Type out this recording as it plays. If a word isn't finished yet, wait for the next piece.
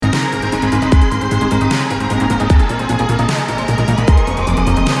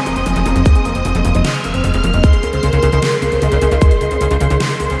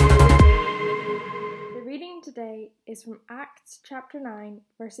chapter 9,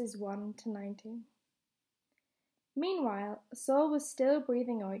 verses 1 to 19. Meanwhile, Saul was still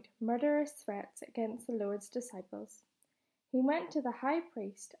breathing out murderous threats against the Lord's disciples. He went to the high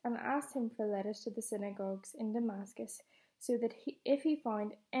priest and asked him for letters to the synagogues in Damascus, so that if he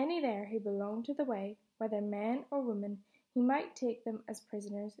found any there who belonged to the way, whether men or women, he might take them as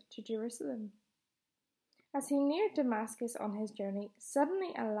prisoners to Jerusalem. As he neared Damascus on his journey,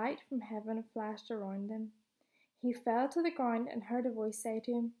 suddenly a light from heaven flashed around him. He fell to the ground and heard a voice say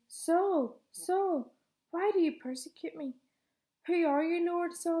to him, "Saul, Saul, why do you persecute me?" "Who are you,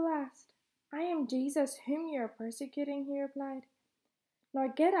 Lord?" Saul asked. "I am Jesus, whom you are persecuting," he replied. "Now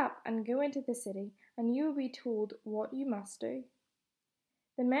get up and go into the city, and you will be told what you must do."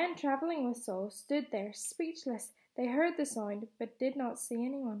 The men travelling with Saul stood there speechless. They heard the sound, but did not see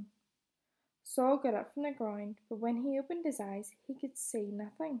anyone. Saul got up from the ground, but when he opened his eyes, he could see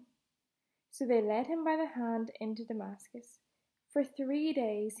nothing. So they led him by the hand into Damascus. For 3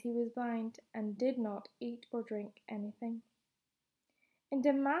 days he was blind and did not eat or drink anything. In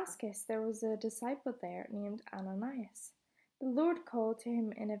Damascus there was a disciple there named Ananias. The Lord called to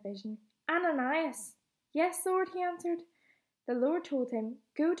him in a vision, "Ananias!" "Yes, Lord," he answered. The Lord told him,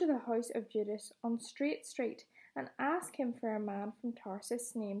 "Go to the house of Judas on Straight Street and ask him for a man from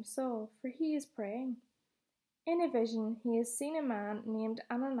Tarsus named Saul, for he is praying. In a vision he has seen a man named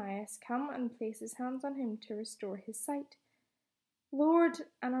Ananias come and place his hands on him to restore his sight." "Lord,"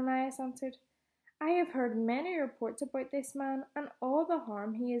 Ananias answered, "I have heard many reports about this man and all the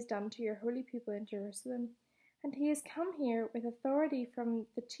harm he has done to your holy people in Jerusalem, and he has come here with authority from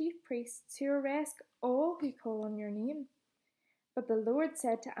the chief priests to arrest all who call on your name." But the Lord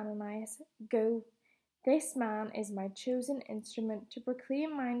said to Ananias, "Go. This man is my chosen instrument to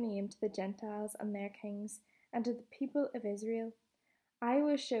proclaim my name to the Gentiles and their kings, and to the people of Israel. I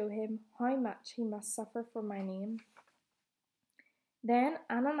will show him how much he must suffer for my name." Then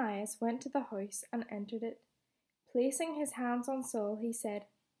Ananias went to the house and entered it. Placing his hands on Saul, he said,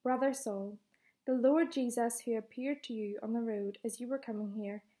 "Brother Saul, the Lord Jesus, who appeared to you on the road as you were coming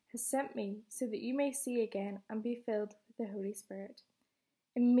here, has sent me so that you may see again and be filled with the Holy Spirit."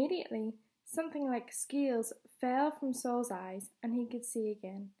 Immediately, something like scales fell from Saul's eyes, and he could see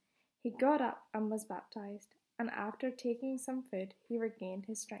again. He got up and was baptized, and after taking some food, he regained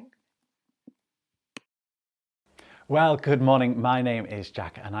his strength. Well, good morning. My name is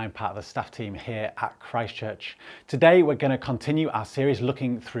Jack and I'm part of the staff team here at Christchurch. Today we're going to continue our series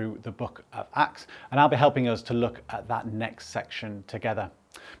looking through the book of Acts, and I'll be helping us to look at that next section together.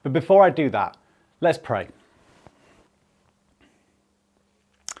 But before I do that, let's pray.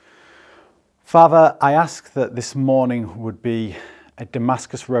 Father, I ask that this morning would be a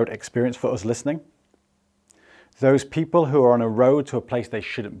Damascus Road experience for us listening. Those people who are on a road to a place they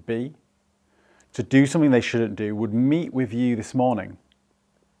shouldn't be, to do something they shouldn't do, would meet with you this morning.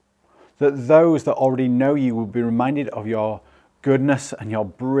 That those that already know you will be reminded of your goodness and your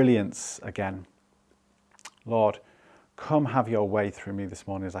brilliance again. Lord, come have your way through me this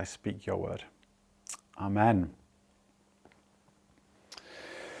morning as I speak your word. Amen.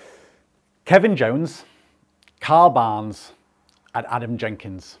 Kevin Jones, Carl Barnes, and Adam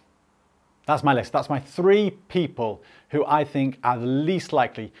Jenkins. That's my list. That's my 3 people who I think are the least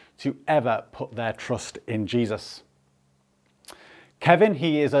likely to ever put their trust in Jesus. Kevin,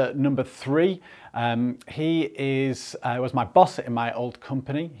 he is a number 3. He was my boss in my old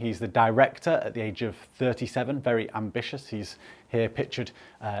company. He's the director at the age of 37, very ambitious. He's here pictured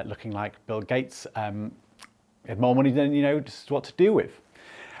looking like Bill Gates. He had more money than you know just what to do with.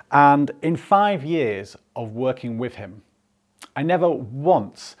 And in 5 years of working with him, I never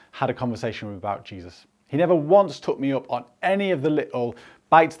once had a conversation about Jesus. He never once took me up on any of the little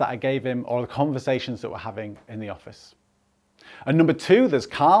bites that I gave him or the conversations that we're having in the office. And number 2, there's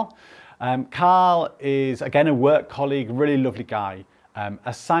Carl. Carl is, again, a work colleague, really lovely guy,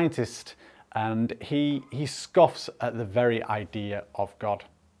 a scientist, and he scoffs at the very idea of God.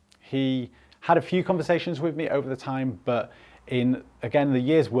 He had a few conversations with me over the time, but in, again, the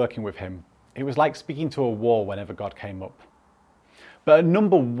years working with him, it was like speaking to a wall whenever God came up. But at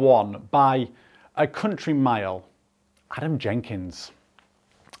number 1, by a country mile, Adam Jenkins.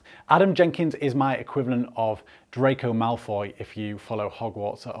 Adam Jenkins is my equivalent of Draco Malfoy if you follow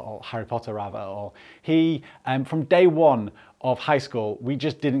Hogwarts, or Harry Potter rather. Or he, from day 1 of high school, we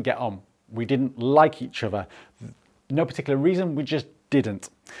just didn't get on. We didn't like each other. No particular reason, we just didn't.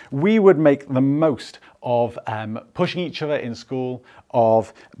 We would make the most of pushing each other in school,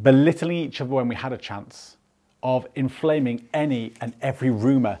 of belittling each other when we had a chance, of inflaming any and every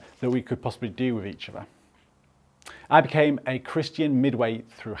rumour that we could possibly do with each other. I became a Christian midway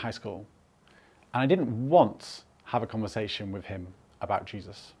through high school, and I didn't once have a conversation with him about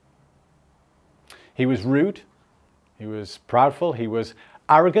Jesus. He was rude, he was proudful, he was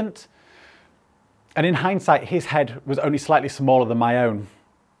arrogant, and in hindsight, his head was only slightly smaller than my own.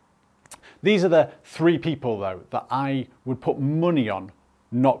 These are the three people, though, that I would put money on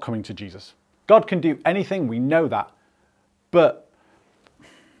not coming to Jesus. God can do anything, we know that, but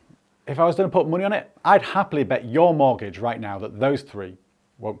if I was going to put money on it, I'd happily bet your mortgage right now that those three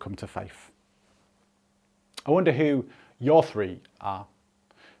won't come to faith. I wonder who your three are.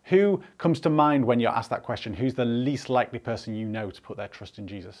 Who comes to mind when you're asked that question? Who's the least likely person you know to put their trust in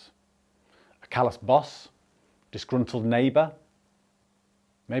Jesus? A callous boss? Disgruntled neighbour?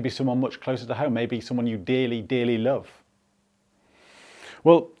 Maybe someone much closer to home? Maybe someone you dearly, dearly love?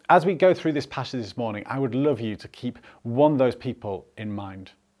 Well, as we go through this passage this morning, I would love you to keep one of those people in mind.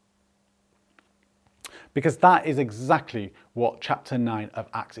 Because that is exactly what chapter 9 of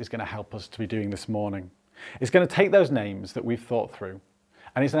Acts is going to help us to be doing this morning. It's going to take those names that we've thought through,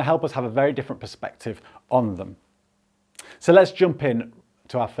 and it's going to help us have a very different perspective on them. So let's jump in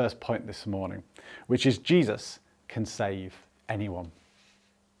to our first point this morning, which is Jesus can save anyone.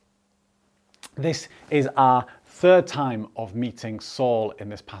 This is our third time of meeting Saul in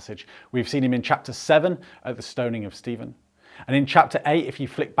this passage. We've seen him in chapter 7 at the stoning of Stephen. And in chapter 8, if you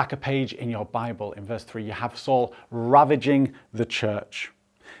flick back a page in your Bible, in verse 3, you have Saul ravaging the church.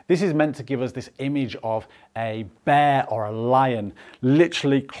 This is meant to give us this image of a bear or a lion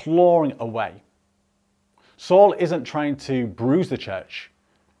literally clawing away. Saul isn't trying to bruise the church.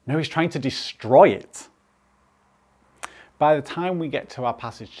 No, he's trying to destroy it. By the time we get to our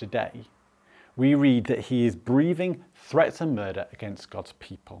passage today, we read that he is breathing threats and murder against God's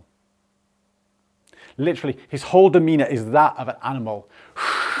people. Literally, his whole demeanour is that of an animal,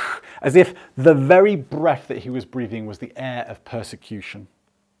 as if the very breath that he was breathing was the air of persecution.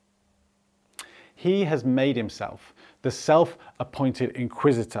 He has made himself the self-appointed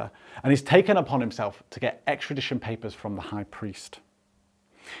inquisitor and he's taken upon himself to get extradition papers from the high priest.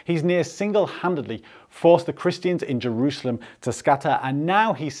 He's near single-handedly forced the Christians in Jerusalem to scatter, and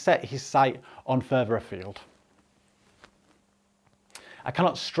now he's set his sight on further afield. I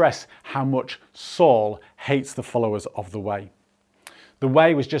cannot stress how much Saul hates the followers of the Way. The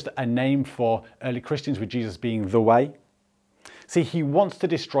Way was just a name for early Christians, with Jesus being the Way. See, he wants to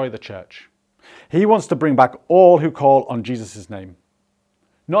destroy the church. He wants to bring back all who call on Jesus' name.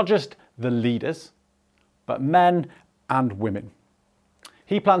 Not just the leaders, but men and women.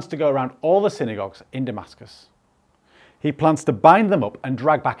 He plans to go around all the synagogues in Damascus. He plans to bind them up and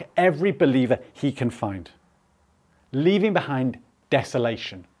drag back every believer he can find, leaving behind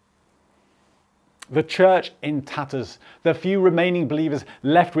desolation. The church in tatters, the few remaining believers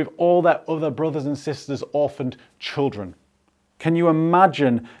left with all their other brothers and sisters' orphaned children. Can you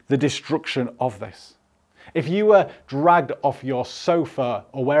imagine the destruction of this? If you were dragged off your sofa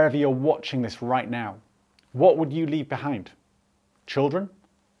or wherever you're watching this right now, what would you leave behind? Children?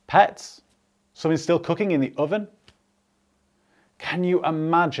 Pets? Something still cooking in the oven? Can you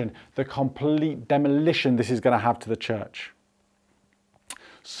imagine the complete demolition this is going to have to the church?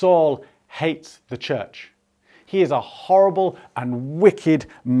 Saul hates the church. He is a horrible and wicked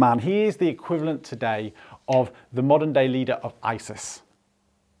man. He is the equivalent today of the modern day leader of ISIS.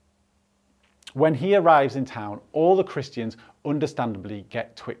 When he arrives in town, all the Christians understandably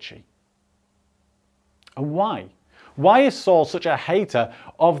get twitchy. And why? Why is Saul such a hater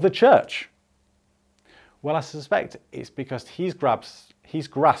of the church? Well, I suspect it's because he's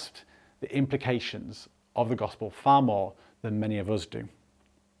grasped the implications of the gospel far more than many of us do.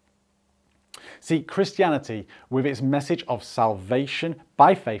 See, Christianity, with its message of salvation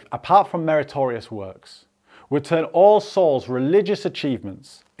by faith, apart from meritorious works, would turn all Saul's religious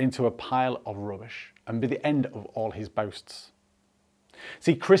achievements into a pile of rubbish and be the end of all his boasts.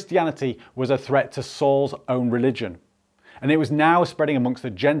 See, Christianity was a threat to Saul's own religion, and it was now spreading amongst the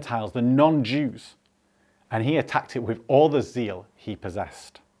Gentiles, the non-Jews, and he attacked it with all the zeal he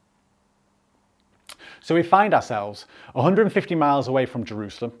possessed. So we find ourselves 150 miles away from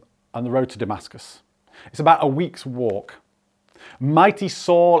Jerusalem on the road to Damascus. It's about a week's walk. Mighty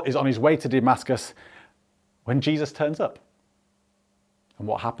Saul is on his way to Damascus when Jesus turns up. And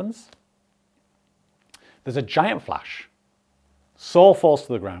what happens? There's a giant flash. Saul falls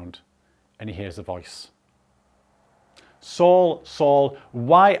to the ground and he hears a voice. "Saul, Saul,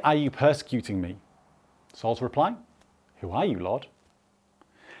 why are you persecuting me?" Saul's reply, "Who are you, Lord?"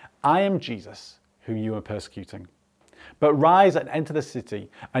 "I am Jesus, whom you are persecuting. But rise and enter the city,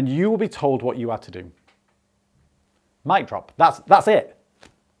 and you will be told what you are to do." Mic drop. That's it.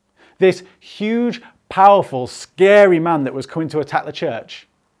 This huge, powerful, scary man that was coming to attack the church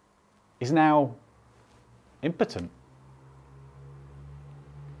is now impotent.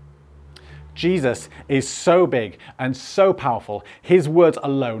 Jesus is so big and so powerful, his words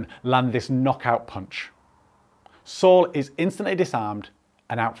alone land this knockout punch. Saul is instantly disarmed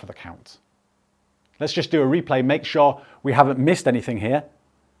and out for the count. Let's just do a replay, make sure we haven't missed anything here.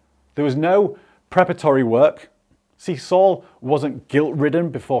 There was no preparatory work. See, Saul wasn't guilt-ridden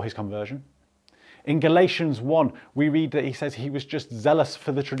before his conversion. In Galatians 1, we read that he says he was just zealous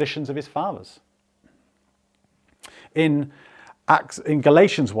for the traditions of his fathers. In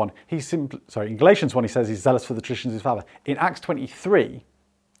Galatians 1, he says he's zealous for the traditions of his father. In Acts 23,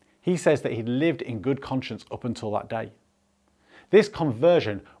 he says that he lived in good conscience up until that day. This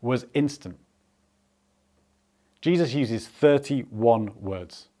conversion was instant. Jesus uses 31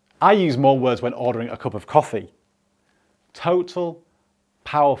 words. I use more words when ordering a cup of coffee. Total,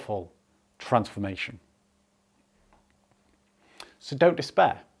 powerful transformation. So don't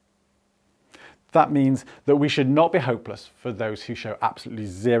despair. That means that we should not be hopeless for those who show absolutely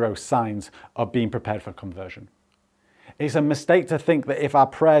zero signs of being prepared for conversion. It's a mistake to think that if our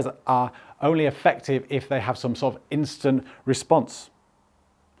prayers are only effective if they have some sort of instant response,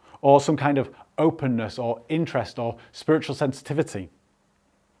 or some kind of openness or interest or spiritual sensitivity.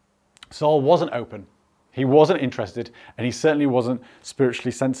 Saul wasn't open, he wasn't interested, and he certainly wasn't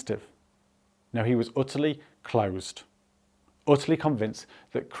spiritually sensitive. No, he was utterly closed, utterly convinced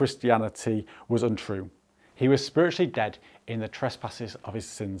that Christianity was untrue. He was spiritually dead in the trespasses of his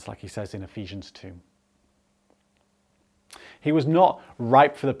sins, like he says in Ephesians 2. He was not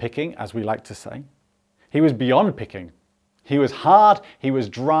ripe for the picking, as we like to say. He was beyond picking. He was hard, he was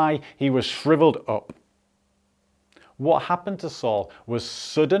dry, he was shriveled up. What happened to Saul was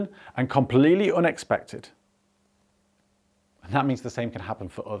sudden and completely unexpected. And that means the same can happen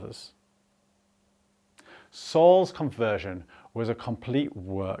for others. Saul's conversion was a complete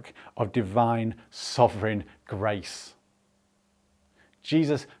work of divine sovereign grace.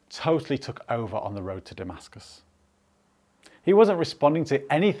 Jesus totally took over on the road to Damascus. He wasn't responding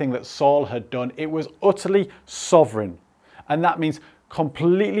to anything that Saul had done. It was utterly sovereign. And that means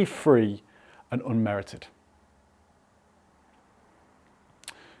completely free and unmerited.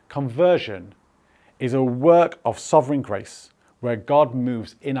 Conversion is a work of sovereign grace where God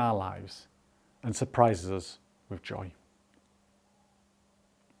moves in our lives and surprises us with joy.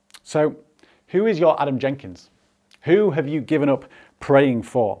 So, who is your Adam Jenkins? Who have you given up praying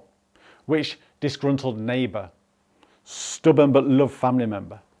for? Which disgruntled neighbour? Stubborn but loved family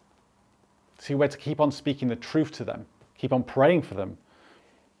member? See, where to keep on speaking the truth to them. Keep on praying for them.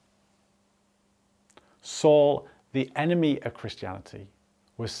 Saul, the enemy of Christianity,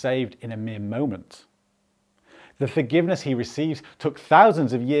 was saved in a mere moment. The forgiveness he receives took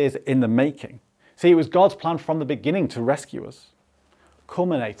thousands of years in the making. See, it was God's plan from the beginning to rescue us,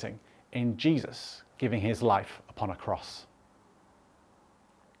 culminating in Jesus giving his life upon a cross.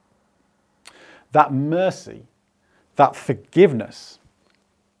 That mercy, that forgiveness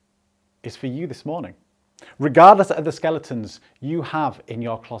is for you this morning, regardless of the skeletons you have in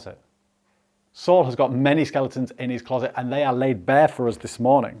your closet. Saul has got many skeletons in his closet and they are laid bare for us this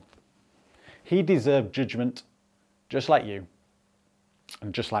morning. He deserved judgment just like you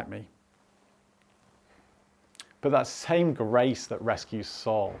and just like me. But that same grace that rescues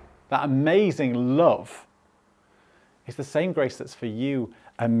Saul, that amazing love, is the same grace that's for you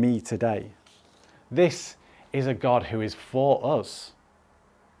and me today. This is a God who is for us.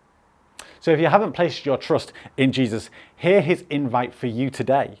 So if you haven't placed your trust in Jesus, hear his invite for you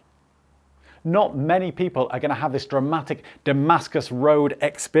today. Not many people are going to have this dramatic Damascus Road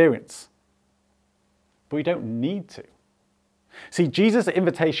experience. But we don't need to. See, Jesus'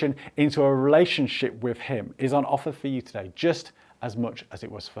 invitation into a relationship with him is on offer for you today, just as much as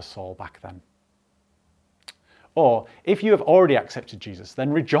it was for Saul back then. Or if you have already accepted Jesus,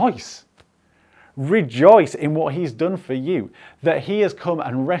 then rejoice. Rejoice in what he's done for you, that he has come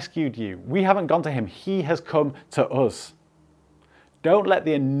and rescued you. We haven't gone to him, he has come to us. Don't let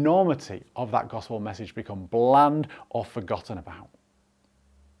the enormity of that gospel message become bland or forgotten about.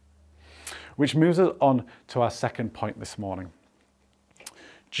 Which moves us on to our second point this morning.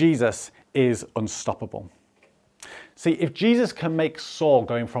 Jesus is unstoppable. See, if Jesus can make Saul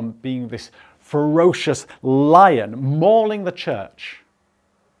going from being this ferocious lion mauling the church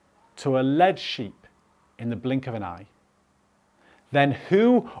to a led sheep in the blink of an eye, then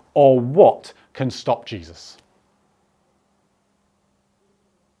who or what can stop Jesus?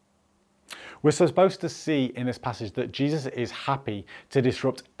 We're supposed to see in this passage that Jesus is happy to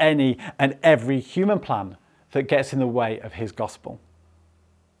disrupt any and every human plan that gets in the way of his gospel.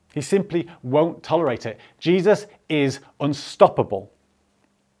 He simply won't tolerate it. Jesus is unstoppable.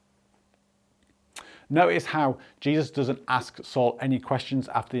 Notice how Jesus doesn't ask Saul any questions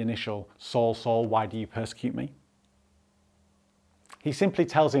after the initial, Saul, Saul, why do you persecute me? He simply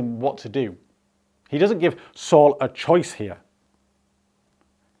tells him what to do. He doesn't give Saul a choice here.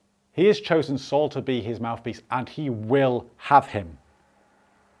 He has chosen Saul to be his mouthpiece, and he will have him.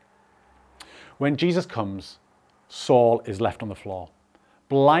 When Jesus comes, Saul is left on the floor,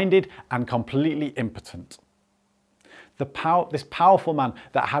 blinded and completely impotent. This powerful man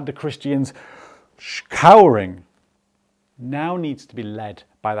that had the Christians cowering now needs to be led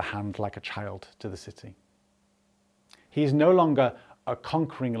by the hand like a child to the city. He is no longer a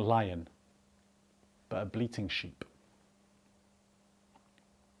conquering lion, but a bleating sheep.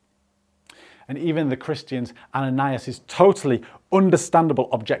 And even the Christians, Ananias' totally understandable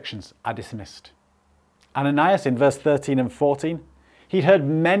objections are dismissed. Ananias, in verse 13 and 14, he'd heard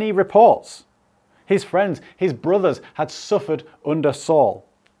many reports. His friends, his brothers had suffered under Saul.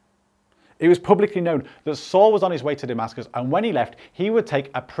 It was publicly known that Saul was on his way to Damascus, and when he left, he would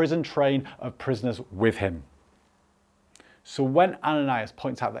take a prison train of prisoners with him. So when Ananias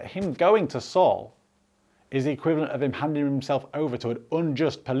points out that him going to Saul is the equivalent of him handing himself over to an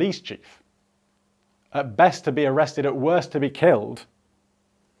unjust police chief, at best to be arrested, at worst to be killed,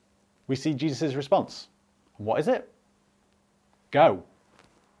 we see Jesus' response. And what is it? Go.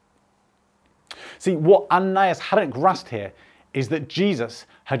 See, what Ananias hadn't grasped here is that Jesus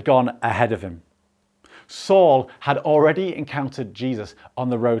had gone ahead of him. Saul had already encountered Jesus on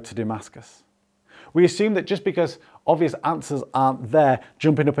the road to Damascus. We assume that just because obvious answers aren't there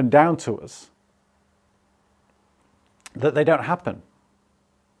jumping up and down to us, that they don't happen.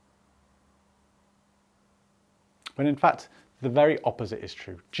 When in fact, the very opposite is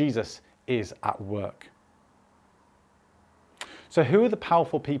true. Jesus is at work. So who are the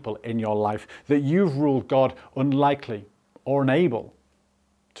powerful people in your life that you've ruled God unlikely or unable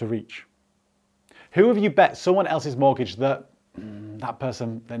to reach? Who have you bet someone else's mortgage that that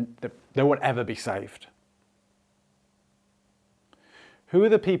person, they won't ever be saved? Who are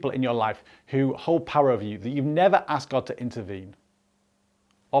the people in your life who hold power over you that you've never asked God to intervene?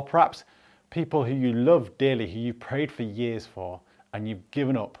 Or perhaps people who you love dearly, who you've prayed for years for, and you've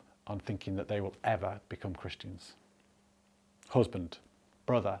given up on thinking that they will ever become Christians? Husband,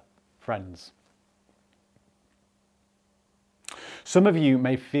 brother, friends. Some of you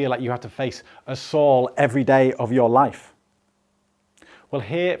may feel like you have to face a Saul every day of your life. Well,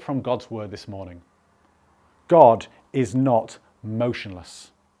 hear from God's word this morning. God is not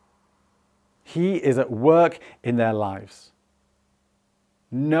motionless. He is at work in their lives.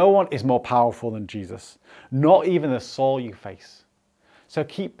 No one is more powerful than Jesus, not even the Saul you face. So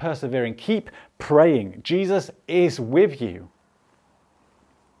keep persevering, keep praying. Jesus is with you.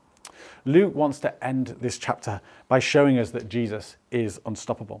 Luke wants to end this chapter by showing us that Jesus is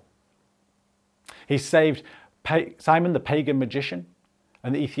unstoppable. He saved Simon the pagan magician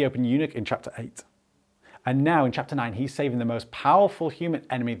and the Ethiopian eunuch in chapter 8. And now in chapter 9, he's saving the most powerful human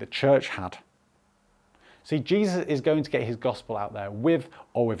enemy the church had. See, Jesus is going to get his gospel out there with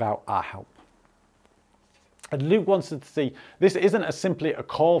or without our help. And Luke wants us to see this isn't simply a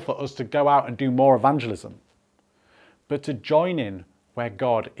call for us to go out and do more evangelism, but to join in where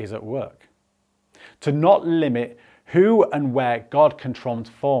God is at work. To not limit who and where God can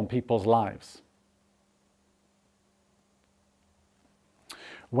transform people's lives.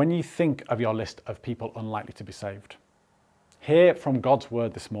 When you think of your list of people unlikely to be saved, hear from God's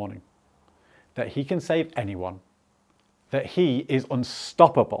word this morning that he can save anyone, that he is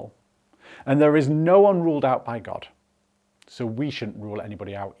unstoppable, and there is no one ruled out by God. So we shouldn't rule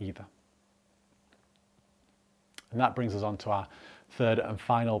anybody out either. And that brings us on to our third and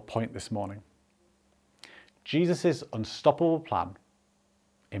final point this morning. Jesus' unstoppable plan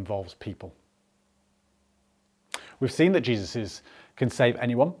involves people. We've seen that Jesus can save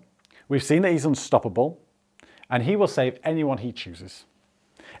anyone. We've seen that he's unstoppable, and he will save anyone he chooses.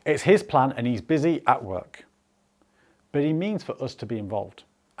 It's his plan and he's busy at work. But he means for us to be involved.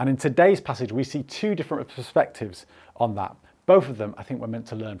 And in today's passage, we see two different perspectives on that. Both of them I think we're meant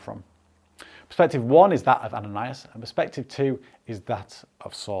to learn from. Perspective one is that of Ananias, and perspective two is that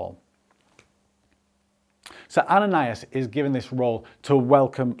of Saul. So Ananias is given this role to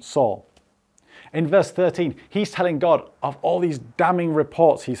welcome Saul. In verse 13, he's telling God of all these damning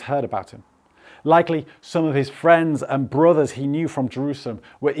reports he's heard about him. Likely some of his friends and brothers he knew from Jerusalem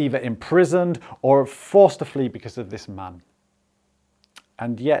were either imprisoned or forced to flee because of this man.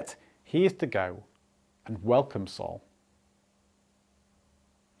 And yet he is to go and welcome Saul.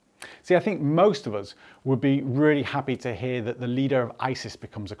 See, I think most of us would be really happy to hear that the leader of ISIS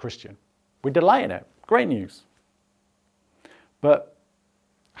becomes a Christian. We delight in it. Great news. But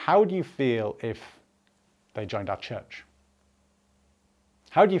how would you feel if they joined our church?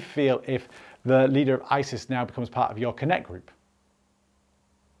 How do you feel if the leader of ISIS now becomes part of your Connect group?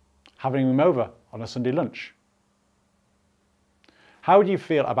 Having them over on a Sunday lunch? How do you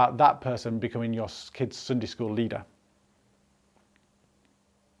feel about that person becoming your kid's Sunday school leader?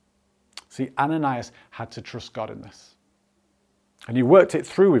 See, Ananias had to trust God in this. And he worked it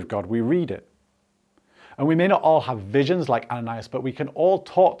through with God. We read it. And we may not all have visions like Ananias, but we can all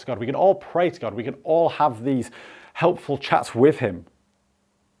talk to God. We can all pray to God. We can all have these helpful chats with him.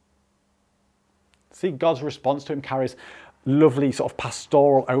 See, God's response to him carries lovely sort of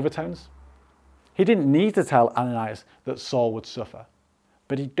pastoral overtones. He didn't need to tell Ananias that Saul would suffer,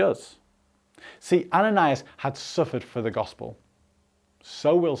 but he does. See, Ananias had suffered for the gospel.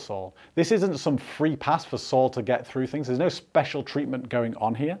 So will Saul. This isn't some free pass for Saul to get through things. There's no special treatment going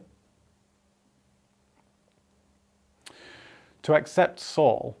on here. To accept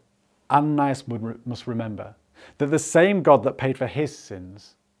Saul, Ananias must remember that the same God that paid for his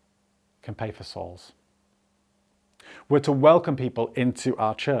sins can pay for Saul's. We're to welcome people into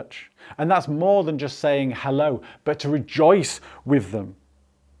our church. And that's more than just saying hello, but to rejoice with them,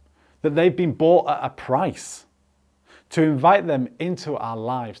 that they've been bought at a price, to invite them into our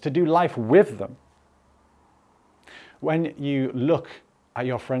lives, to do life with them. When you look at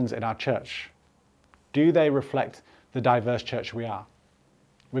your friends in our church, do they reflect the diverse church we are?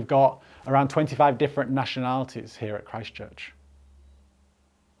 We've got around 25 different nationalities here at Christchurch.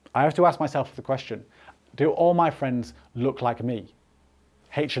 I have to ask myself the question, do all my friends look like me?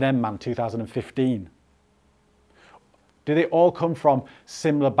 H&M Man 2015. Do they all come from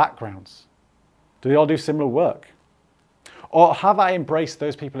similar backgrounds? Do they all do similar work? Or have I embraced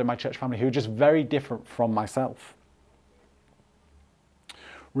those people in my church family who are just very different from myself?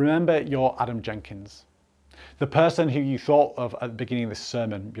 Remember your Adam Jenkins, the person who you thought of at the beginning of this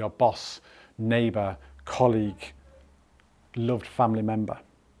sermon, your boss, neighbour, colleague, loved family member.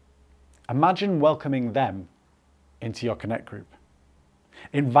 Imagine welcoming them into your Connect group,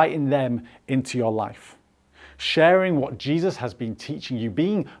 inviting them into your life, sharing what Jesus has been teaching you,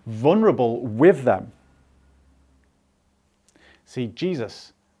 being vulnerable with them. See,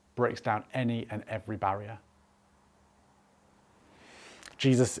 Jesus breaks down any and every barrier.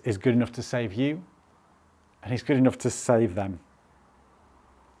 Jesus is good enough to save you, and he's good enough to save them.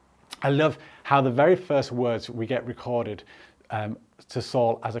 I love how the very first words we get recorded to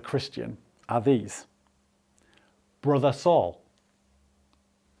Saul as a Christian are these. Brother Saul.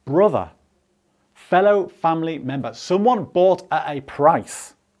 Brother. Fellow family member. Someone bought at a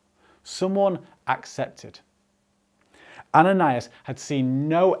price. Someone accepted. Ananias had seen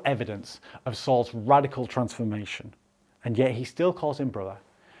no evidence of Saul's radical transformation, and yet he still calls him brother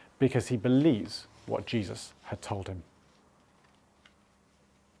because he believes what Jesus had told him.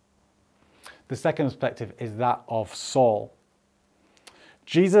 The second perspective is that of Saul.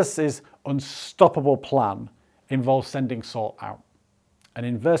 Jesus' unstoppable plan involves sending Saul out. And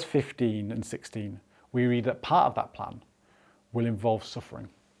in verse 15 and 16, we read that part of that plan will involve suffering.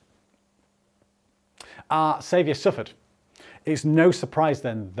 Our Saviour suffered. It's no surprise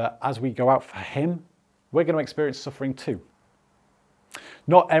then that as we go out for him, we're going to experience suffering too.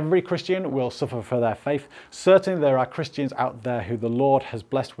 Not every Christian will suffer for their faith. Certainly there are Christians out there who the Lord has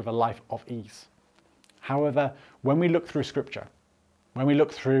blessed with a life of ease. However, when we look through Scripture, when we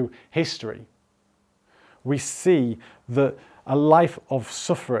look through history, we see that a life of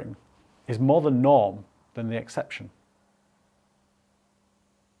suffering is more the norm than the exception.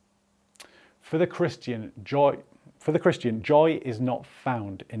 For the Christian, joy is not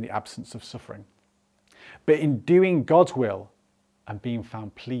found in the absence of suffering, but in doing God's will and being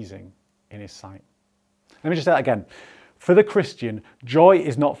found pleasing in his sight. Let me just say that again. For the Christian, joy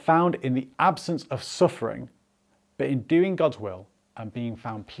is not found in the absence of suffering, but in doing God's will and being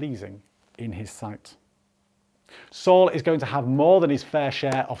found pleasing in his sight. Saul is going to have more than his fair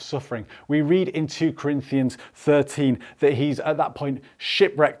share of suffering. We read in 2 Corinthians 13 that he's at that point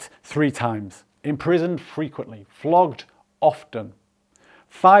shipwrecked 3 times, imprisoned frequently, flogged often,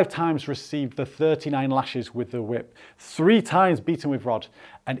 5 times received the 39 lashes with the whip, 3 times beaten with rod,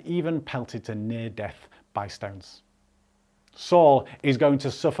 and even pelted to near death by stones. Saul is going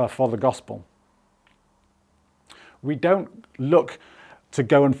to suffer for the gospel. We don't look to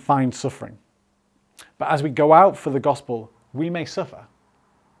go and find suffering. But as we go out for the gospel, we may suffer,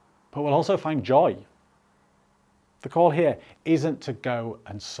 but we'll also find joy. The call here isn't to go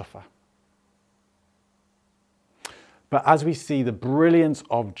and suffer. But as we see the brilliance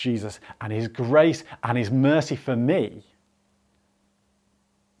of Jesus and his grace and his mercy for me,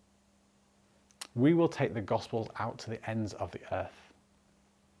 we will take the gospel out to the ends of the earth.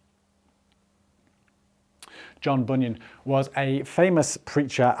 John Bunyan, was a famous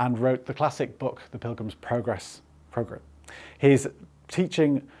preacher and wrote the classic book, The Pilgrim's Progress. His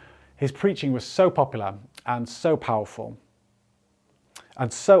preaching was so popular and so powerful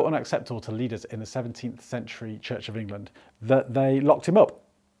and so unacceptable to leaders in the 17th century Church of England that they locked him up.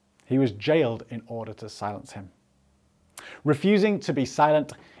 He was jailed in order to silence him. Refusing to be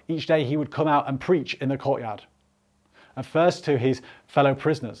silent, each day he would come out and preach in the courtyard, at first to his fellow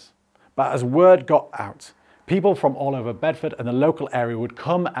prisoners. But as word got out, people from all over Bedford and the local area would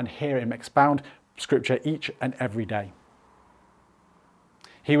come and hear him expound scripture each and every day.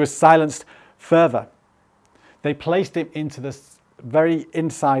 He was silenced further. They placed him into the very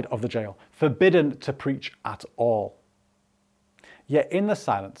inside of the jail, forbidden to preach at all. Yet in the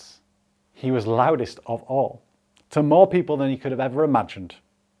silence, he was loudest of all, to more people than he could have ever imagined,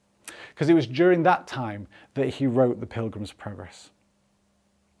 because it was during that time that he wrote The Pilgrim's Progress,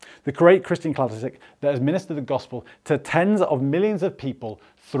 the great Christian classic that has ministered the gospel to tens of millions of people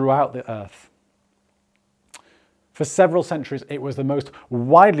throughout the earth. For several centuries, it was the most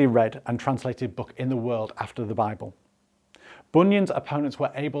widely read and translated book in the world after the Bible. Bunyan's opponents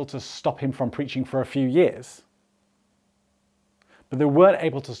were able to stop him from preaching for a few years, but they weren't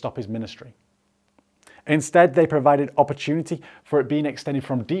able to stop his ministry. Instead, they provided opportunity for it being extended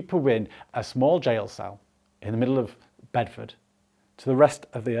from deep within a small jail cell in the middle of Bedford to the rest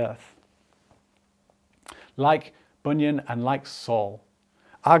of the earth. Like Bunyan and like Saul,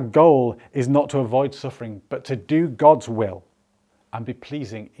 our goal is not to avoid suffering, but to do God's will and be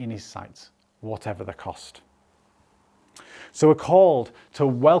pleasing in his sight, whatever the cost. So we're called to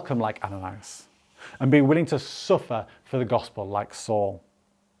welcome like Ananias and be willing to suffer for the gospel like Saul.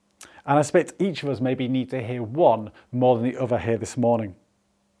 And I suspect each of us maybe need to hear one more than the other here this morning.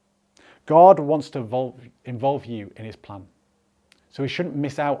 God wants to involve you in his plan, so we shouldn't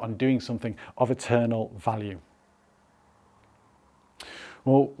miss out on doing something of eternal value.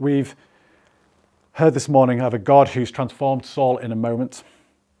 Well, we've heard this morning of a God who's transformed Saul in a moment.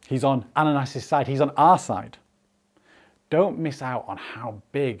 He's on Ananias' side, he's on our side. Don't miss out on how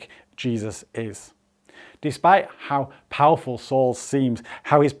big Jesus is. Despite how powerful Saul seems,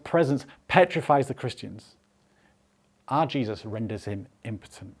 how his presence petrifies the Christians, our Jesus renders him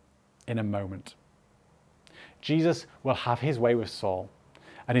impotent in a moment. Jesus will have his way with Saul,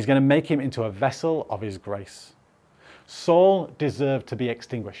 and he's going to make him into a vessel of his grace. Saul deserved to be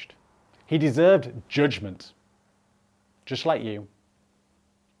extinguished. He deserved judgment, just like you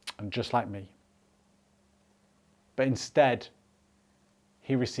and just like me. But instead,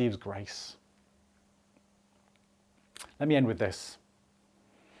 he receives grace. Let me end with this.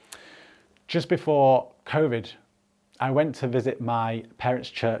 Just before COVID, I went to visit my parents'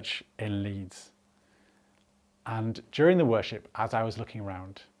 church in Leeds. And during the worship, as I was looking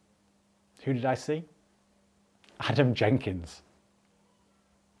around, who did I see? Adam Jenkins,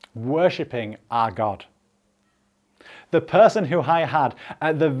 worshipping our God. The person who I had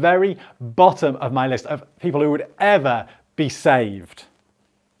at the very bottom of my list of people who would ever be saved.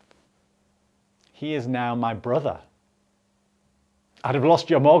 He is now my brother. I'd have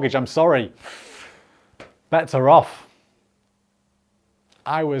lost your mortgage, I'm sorry. Better off.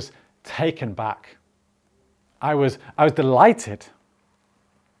 I was taken back. I was delighted.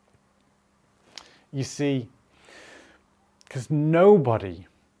 You see, because nobody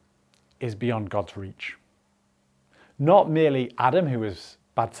is beyond God's reach. Not merely Adam, who was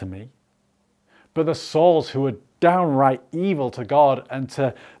bad to me, but the Sauls who were downright evil to God and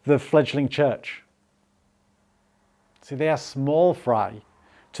to the fledgling church. See, they are small fry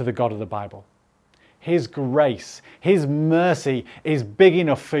to the God of the Bible. His grace, his mercy is big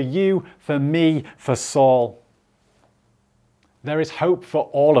enough for you, for me, for Saul. There is hope for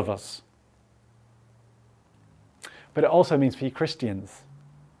all of us. But it also means for you Christians,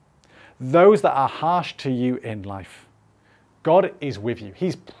 those that are harsh to you in life, God is with you.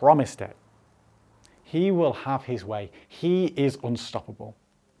 He's promised it. He will have his way. He is unstoppable.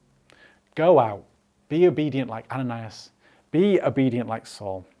 Go out. Be obedient like Ananias. Be obedient like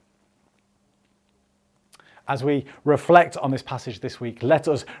Saul. As we reflect on this passage this week, let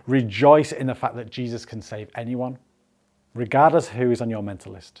us rejoice in the fact that Jesus can save anyone, regardless of who is on your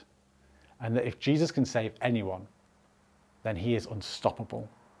mental list. And that if Jesus can save anyone, then he is unstoppable.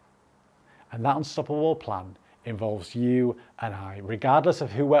 And that unstoppable plan involves you and I, regardless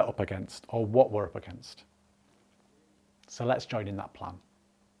of who we're up against or what we're up against. So let's join in that plan.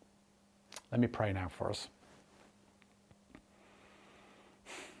 Let me pray now for us.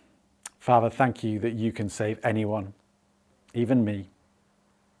 Father, thank you that you can save anyone, even me.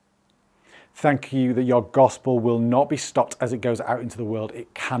 Thank you that your gospel will not be stopped as it goes out into the world.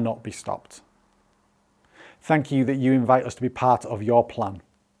 It cannot be stopped. Thank you that you invite us to be part of your plan.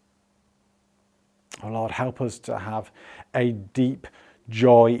 Oh Lord, help us to have a deep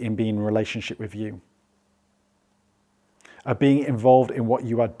joy in being in relationship with you, of being involved in what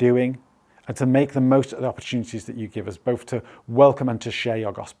you are doing, and to make the most of the opportunities that you give us, both to welcome and to share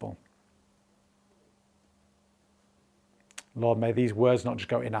your gospel. Lord, may these words not just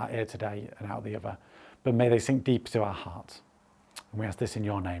go in our ear today and out the other, but may they sink deep to our hearts. And we ask this in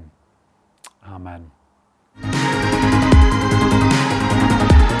your name. Amen.